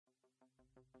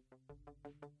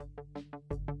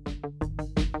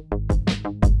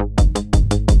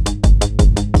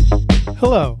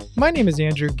Hello, my name is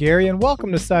Andrew Gary, and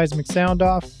welcome to Seismic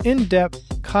Soundoff,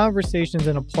 in-depth conversations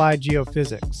in applied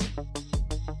geophysics.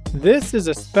 This is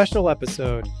a special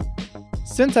episode.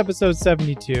 Since episode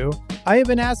 72, I have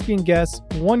been asking guests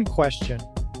one question.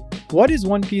 What is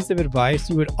one piece of advice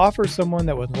you would offer someone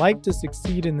that would like to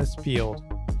succeed in this field?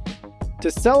 To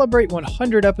celebrate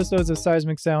 100 episodes of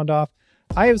Seismic Soundoff,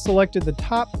 I have selected the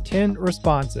top 10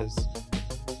 responses.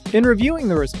 In reviewing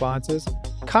the responses,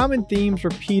 common themes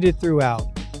repeated throughout.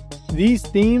 These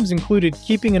themes included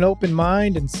keeping an open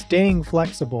mind and staying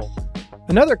flexible.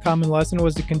 Another common lesson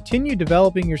was to continue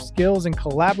developing your skills and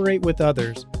collaborate with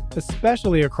others,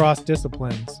 especially across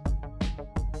disciplines.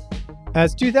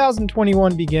 As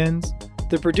 2021 begins,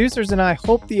 the producers and I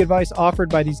hope the advice offered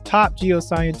by these top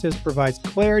geoscientists provides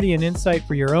clarity and insight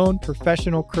for your own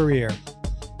professional career.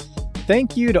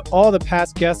 Thank you to all the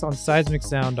past guests on Seismic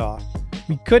Soundoff.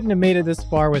 We couldn't have made it this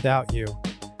far without you.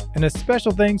 And a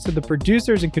special thanks to the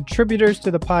producers and contributors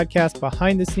to the podcast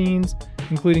behind the scenes,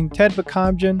 including Ted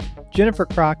Bakamjian, Jennifer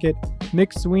Crockett,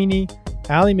 Mick Sweeney,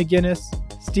 Allie McGinnis,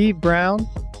 Steve Brown,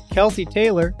 Kelsey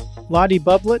Taylor, Lottie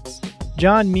Bublitz,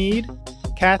 John Mead,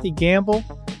 Kathy Gamble,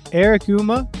 Eric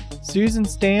Uma, Susan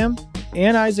Stam,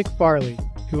 and Isaac Farley,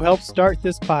 who helped start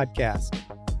this podcast.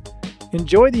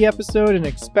 Enjoy the episode and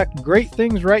expect great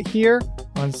things right here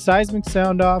on Seismic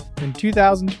Soundoff in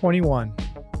 2021.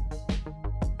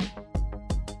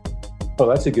 Oh,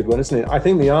 that's a good one, isn't it? I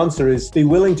think the answer is be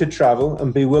willing to travel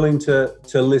and be willing to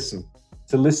listen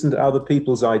to other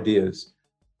people's ideas.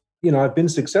 You know, I've been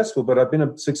successful, but I've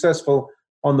been successful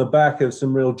on the back of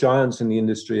some real giants in the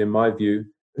industry, in my view,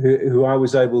 who I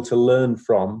was able to learn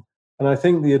from. And I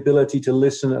think the ability to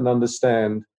listen and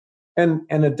understand and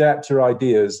adapt your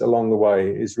ideas along the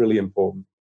way is really important.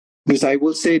 Because I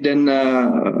will say then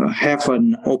have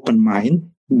an open mind,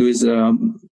 because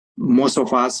most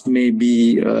of us may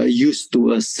be used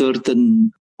to a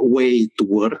certain way to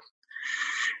work.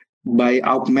 By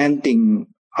augmenting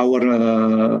our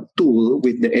tool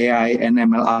with the AI and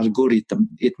ML algorithm,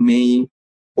 it may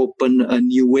open a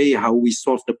new way how we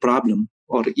solve the problem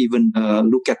or even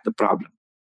look at the problem.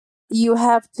 You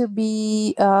have to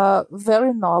be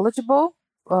very knowledgeable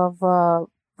of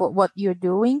what you're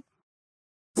doing.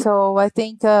 So I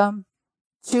think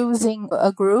choosing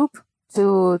a group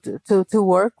to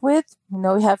work with,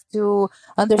 you have to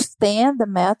understand the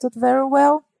method very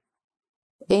well.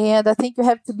 And I think you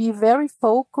have to be very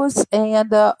focused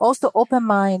and also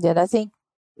open-minded. I think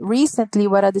recently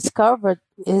what I discovered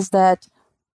is that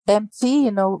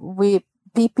MT,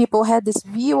 people had this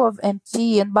view of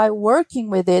MT, and by working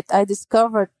with it, I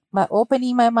discovered by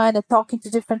opening my mind and talking to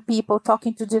different people,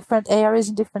 talking to different areas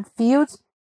in different fields,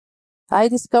 I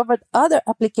discovered other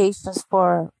applications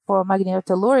for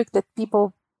magnetotelluric that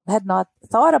people had not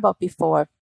thought about before.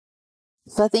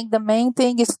 So I think the main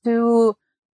thing is to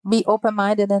be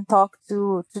open-minded and talk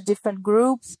to different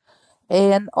groups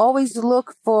and always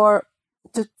look to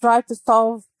try to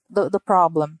solve the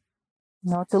problem,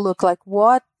 to look like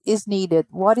what is needed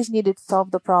to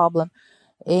solve the problem.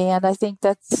 And I think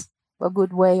that's a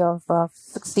good way of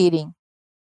succeeding.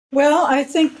 Well, I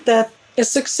think that a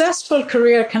successful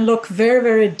career can look very,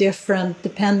 very different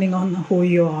depending on who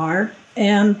you are.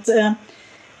 And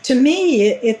to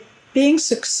me, being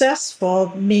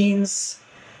successful means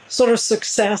sort of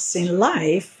success in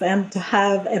life and to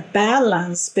have a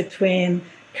balance between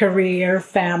career,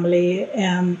 family,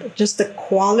 and just the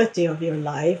quality of your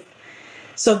life.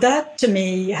 So that, to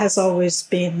me, has always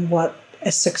been what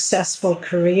a successful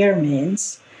career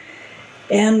means.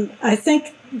 And I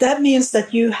think that means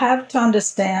that you have to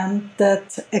understand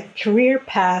that a career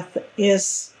path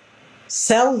is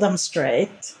seldom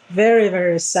straight. Very,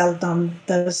 very seldom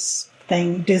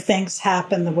do things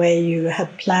happen the way you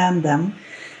had planned them.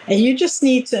 And you just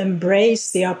need to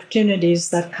embrace the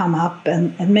opportunities that come up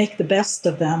and make the best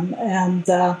of them. And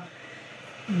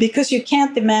because you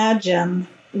can't imagine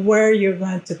where you're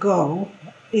going to go,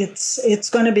 it's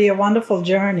going to be a wonderful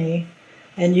journey.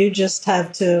 And you just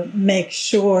have to make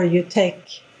sure you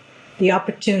take the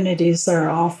opportunities that are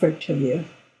offered to you.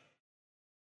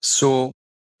 So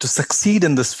to succeed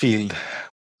in this field,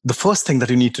 the first thing that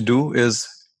you need to do is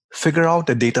figure out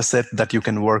a data set that you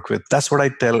can work with. That's what I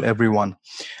tell everyone.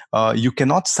 You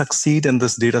cannot succeed in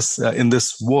this in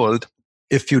this world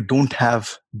if you don't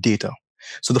have data.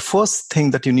 So the first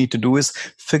thing that you need to do is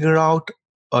figure out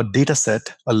a data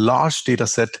set, a large data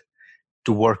set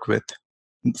to work with.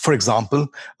 For example,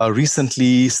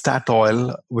 recently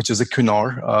Statoil, which is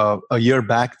Equinor, a year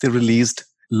back, they released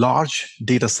large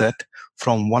data set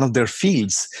from one of their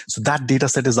fields. So that data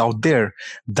set is out there.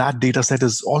 That data set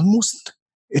is almost,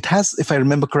 it has, if I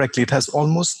remember correctly, it has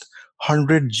almost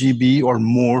 100 GB or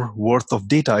more worth of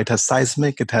data. It has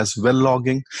seismic, it has well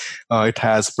logging, it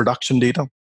has production data.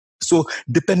 So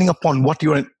depending upon what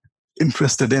you're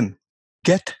interested in,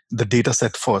 get the data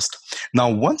set first. Now,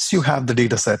 once you have the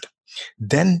data set,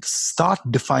 then start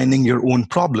defining your own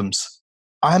problems.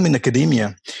 I'm in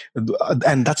academia,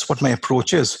 and that's what my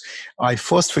approach is. I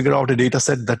first figure out a data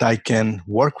set that I can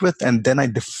work with, and then I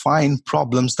define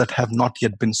problems that have not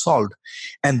yet been solved.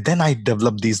 And then I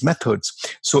develop these methods.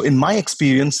 So in my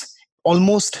experience,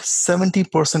 almost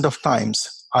 70% of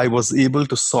times, I was able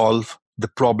to solve the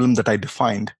problem that I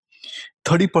defined.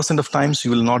 30% of times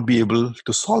you will not be able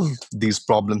to solve these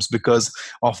problems because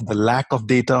of the lack of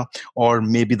data or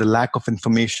maybe the lack of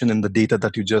information in the data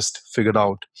that you just figured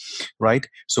out, right?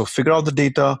 So figure out the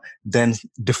data, then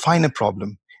define a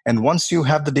problem. And once you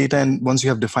have the data and once you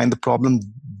have defined the problem,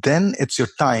 then it's your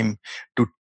time to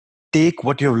take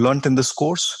what you've learned in this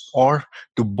course or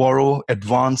to borrow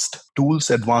advanced tools,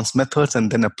 advanced methods,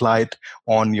 and then apply it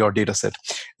on your data set.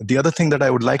 The other thing that I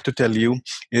would like to tell you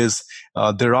is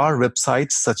there are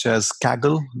websites such as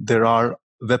Kaggle. There are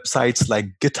websites like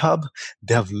GitHub.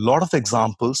 They have a lot of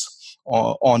examples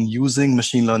on using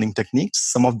machine learning techniques.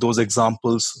 Some of those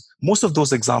examples, most of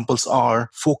those examples are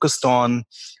focused on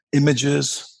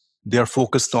images. They are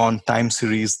focused on time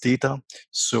series data.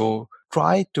 So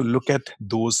try to look at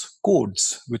those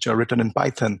codes which are written in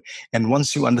Python. And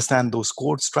once you understand those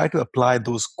codes, try to apply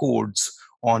those codes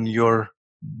on your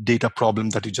data problem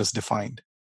that you just defined.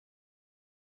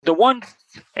 The one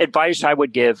advice I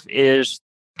would give is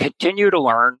continue to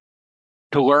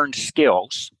learn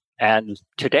skills. And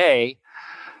today,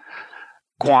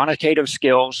 quantitative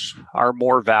skills are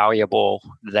more valuable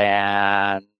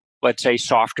than, let's say,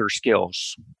 softer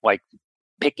skills like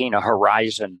picking a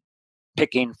horizon,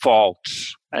 picking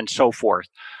faults, and so forth.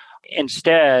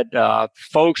 Instead,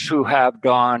 folks who have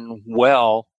done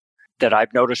well, that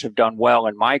I've noticed have done well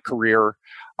in my career,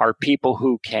 are people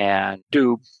who can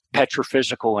do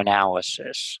petrophysical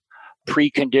analysis,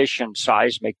 preconditioned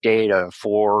seismic data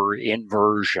for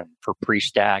inversion, for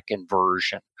pre-stack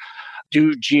inversion,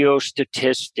 do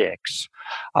geostatistics,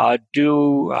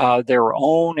 do their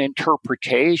own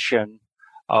interpretation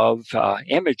of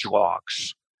image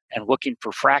logs and looking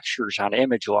for fractures on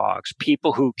image logs,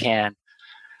 people who can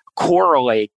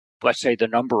correlate, let's say, the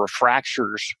number of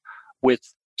fractures with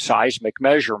seismic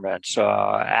measurements,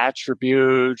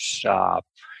 attributes,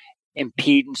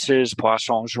 impedances,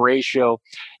 Poisson's ratio,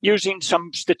 using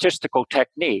some statistical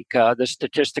technique. The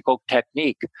statistical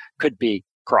technique could be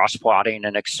cross-plotting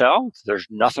in Excel. There's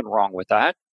nothing wrong with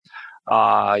that.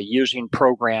 Using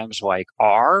programs like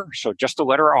R, so just the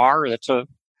letter R, that's a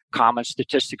common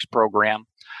statistics program,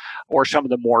 or some of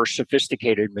the more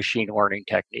sophisticated machine learning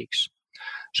techniques.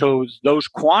 So those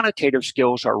quantitative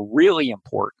skills are really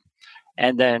important.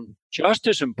 And then just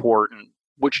as important,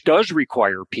 which does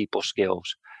require people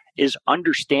skills, is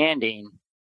understanding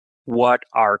what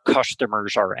our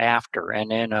customers are after.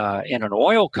 And in an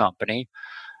oil company,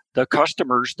 the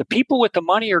customers, the people with the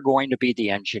money are going to be the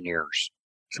engineers.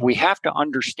 So we have to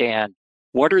understand,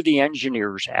 what are the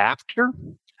engineers after?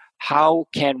 How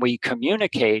can we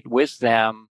communicate with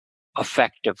them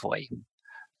effectively?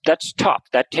 That's tough.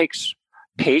 That takes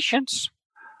patience.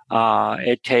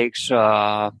 It takes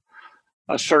a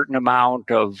certain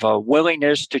amount of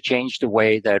willingness to change the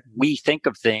way that we think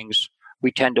of things.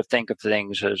 We tend to think of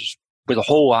things as with a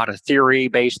whole lot of theory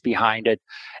based behind it,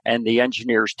 and the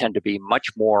engineers tend to be much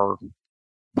more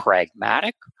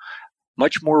pragmatic,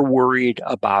 much more worried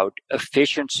about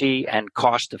efficiency and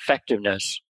cost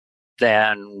effectiveness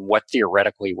than what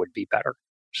theoretically would be better.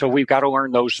 So we've got to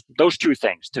learn those two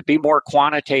things, to be more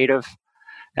quantitative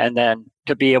and then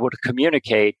to be able to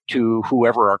communicate to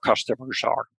whoever our customers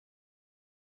are.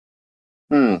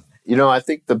 I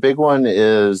think the big one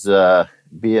is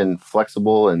being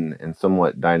flexible and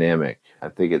somewhat dynamic. I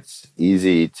think it's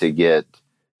easy to get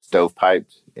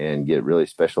stovepiped and get really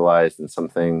specialized in some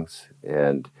things.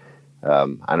 And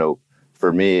I know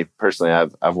for me personally,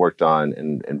 I've worked on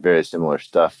in very similar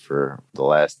stuff for the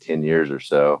last 10 years or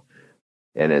so.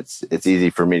 And it's easy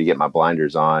for me to get my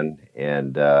blinders on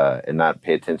and not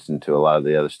pay attention to a lot of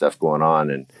the other stuff going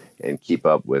on and keep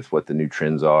up with what the new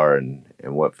trends are and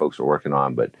what folks are working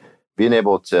on. But being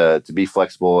able to be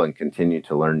flexible and continue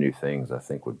to learn new things, I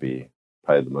think, would be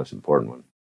probably the most important one.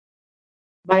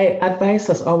 My advice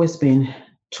has always been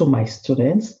to my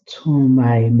students, to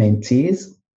my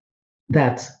mentees,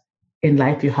 that in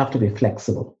life you have to be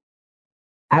flexible.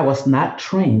 I was not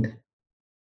trained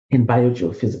in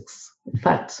biogeophysics. In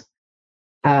fact,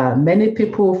 many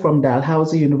people from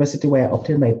Dalhousie University, where I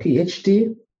obtained my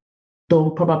PhD,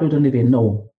 probably don't even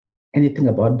know anything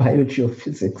about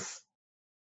biogeophysics.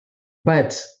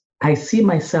 But I see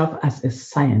myself as a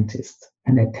scientist,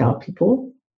 and I tell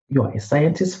people, you are a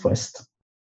scientist first.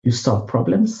 You solve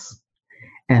problems.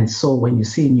 And so when you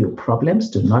see new problems,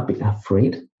 do not be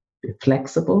afraid, be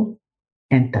flexible,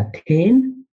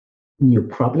 entertain new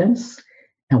problems.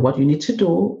 And what you need to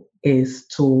do is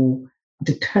to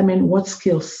determine what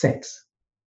skill sets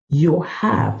you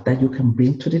have that you can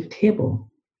bring to the table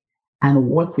and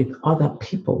work with other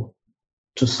people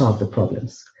to solve the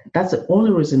problems. That's the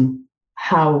only reason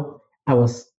how I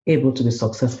was able to be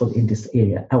successful in this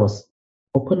area. I was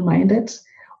open-minded,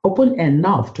 open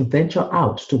enough to venture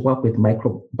out to work with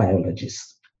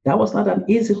microbiologists. That was not an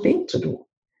easy thing to do,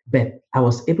 but I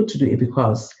was able to do it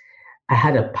because I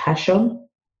had a passion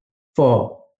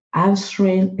for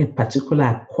answering a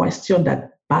particular question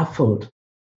that baffled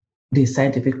the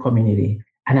scientific community,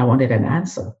 and I wanted an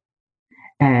answer.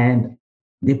 And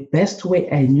the best way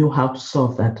I knew how to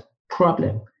solve that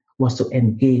problem was to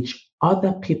engage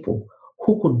other people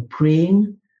who could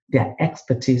bring their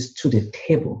expertise to the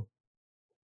table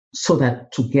so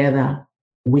that together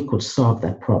we could solve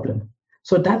that problem.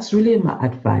 So that's really my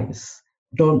advice.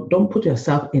 Don't put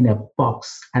yourself in a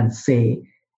box and say,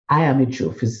 I am a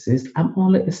geophysicist, I'm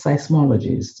only a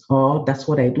seismologist, or that's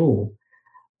what I do,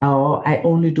 or I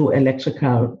only do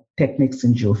electrical techniques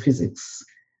in geophysics.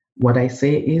 What I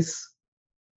say is,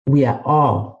 we are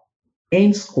all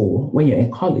in school. When you're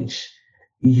in college,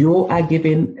 you are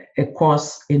given a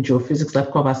course in geophysics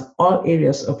that covers all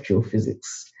areas of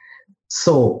geophysics.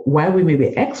 So while we may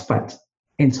be expert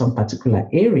in some particular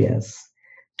areas,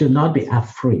 do not be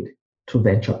afraid to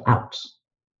venture out.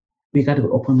 We got to be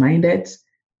open-minded.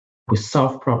 We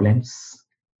solve problems.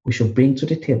 We should bring to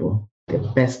the table the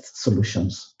best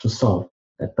solutions to solve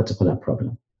that particular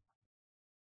problem.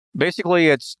 Basically,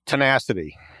 it's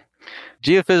tenacity.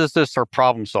 Geophysicists are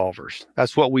problem solvers.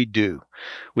 That's what we do.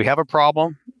 We have a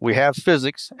problem, we have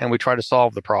physics, and we try to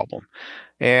solve the problem.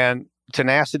 And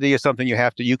tenacity is something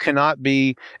you cannot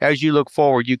be, as you look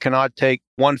forward, you cannot take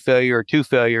one failure or two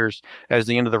failures as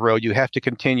the end of the road. You have to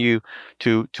continue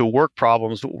to work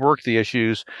problems, work the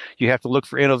issues. You have to look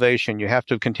for innovation. You have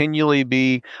to continually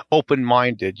be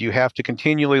open-minded. You have to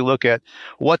continually look at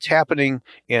what's happening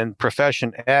in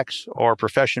profession X or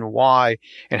profession Y,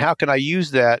 and how can I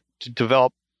use that to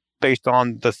develop based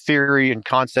on the theory and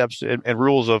concepts and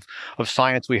rules of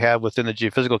science we have within the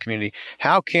geophysical community.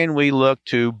 How can we look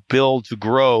to build, to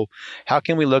grow? How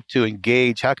can we look to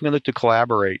engage? How can we look to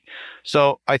collaborate?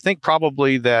 So I think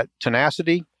probably that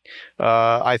tenacity,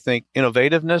 I think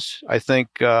innovativeness, I think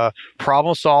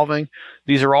problem solving,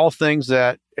 these are all things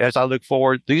that, as I look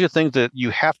forward, these are things that you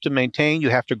have to maintain,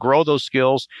 you have to grow those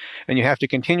skills, and you have to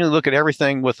continually look at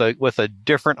everything with a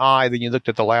different eye than you looked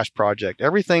at the last project.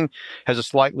 Everything has a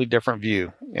slightly different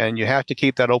view, and you have to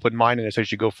keep that open-mindedness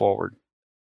as you go forward.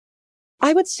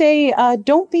 I would say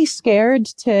don't be scared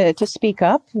to speak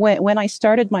up. When I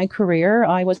started my career,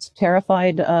 I was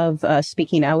terrified of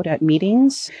speaking out at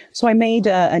meetings. So I made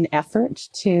an effort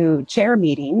to chair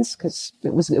meetings because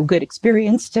it was a good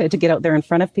experience to get out there in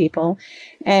front of people.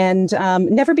 And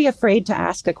never be afraid to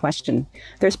ask a question.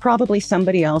 There's probably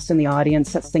somebody else in the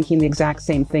audience that's thinking the exact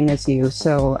same thing as you.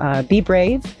 So be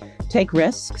brave, take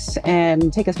risks,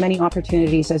 and take as many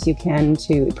opportunities as you can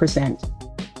to present.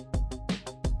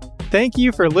 Thank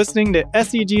you for listening to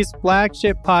SEG's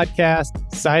flagship podcast,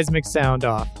 Seismic Sound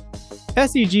Off.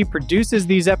 SEG produces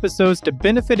these episodes to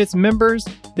benefit its members,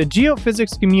 the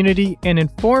geophysics community, and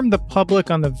inform the public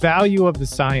on the value of the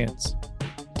science.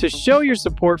 To show your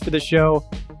support for the show,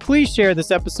 please share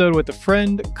this episode with a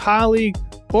friend, colleague,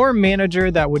 or manager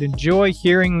that would enjoy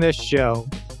hearing this show.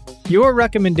 Your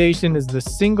recommendation is the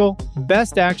single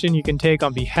best action you can take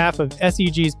on behalf of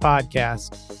SEG's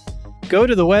podcast. Go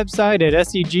to the website at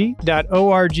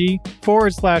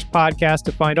seg.org/podcast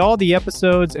to find all the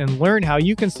episodes and learn how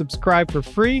you can subscribe for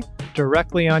free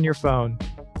directly on your phone.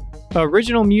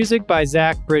 Original music by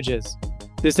Zach Bridges.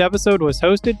 This episode was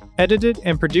hosted, edited,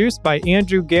 and produced by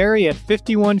Andrew Gary at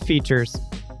 51 Features.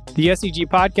 The SEG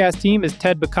podcast team is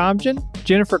Ted Bakamjian,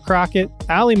 Jennifer Crockett,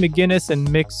 Allie McGinnis, and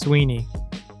Mick Sweeney.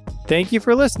 Thank you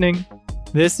for listening.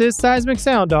 This is Seismic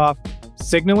Sound Off,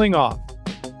 signaling off.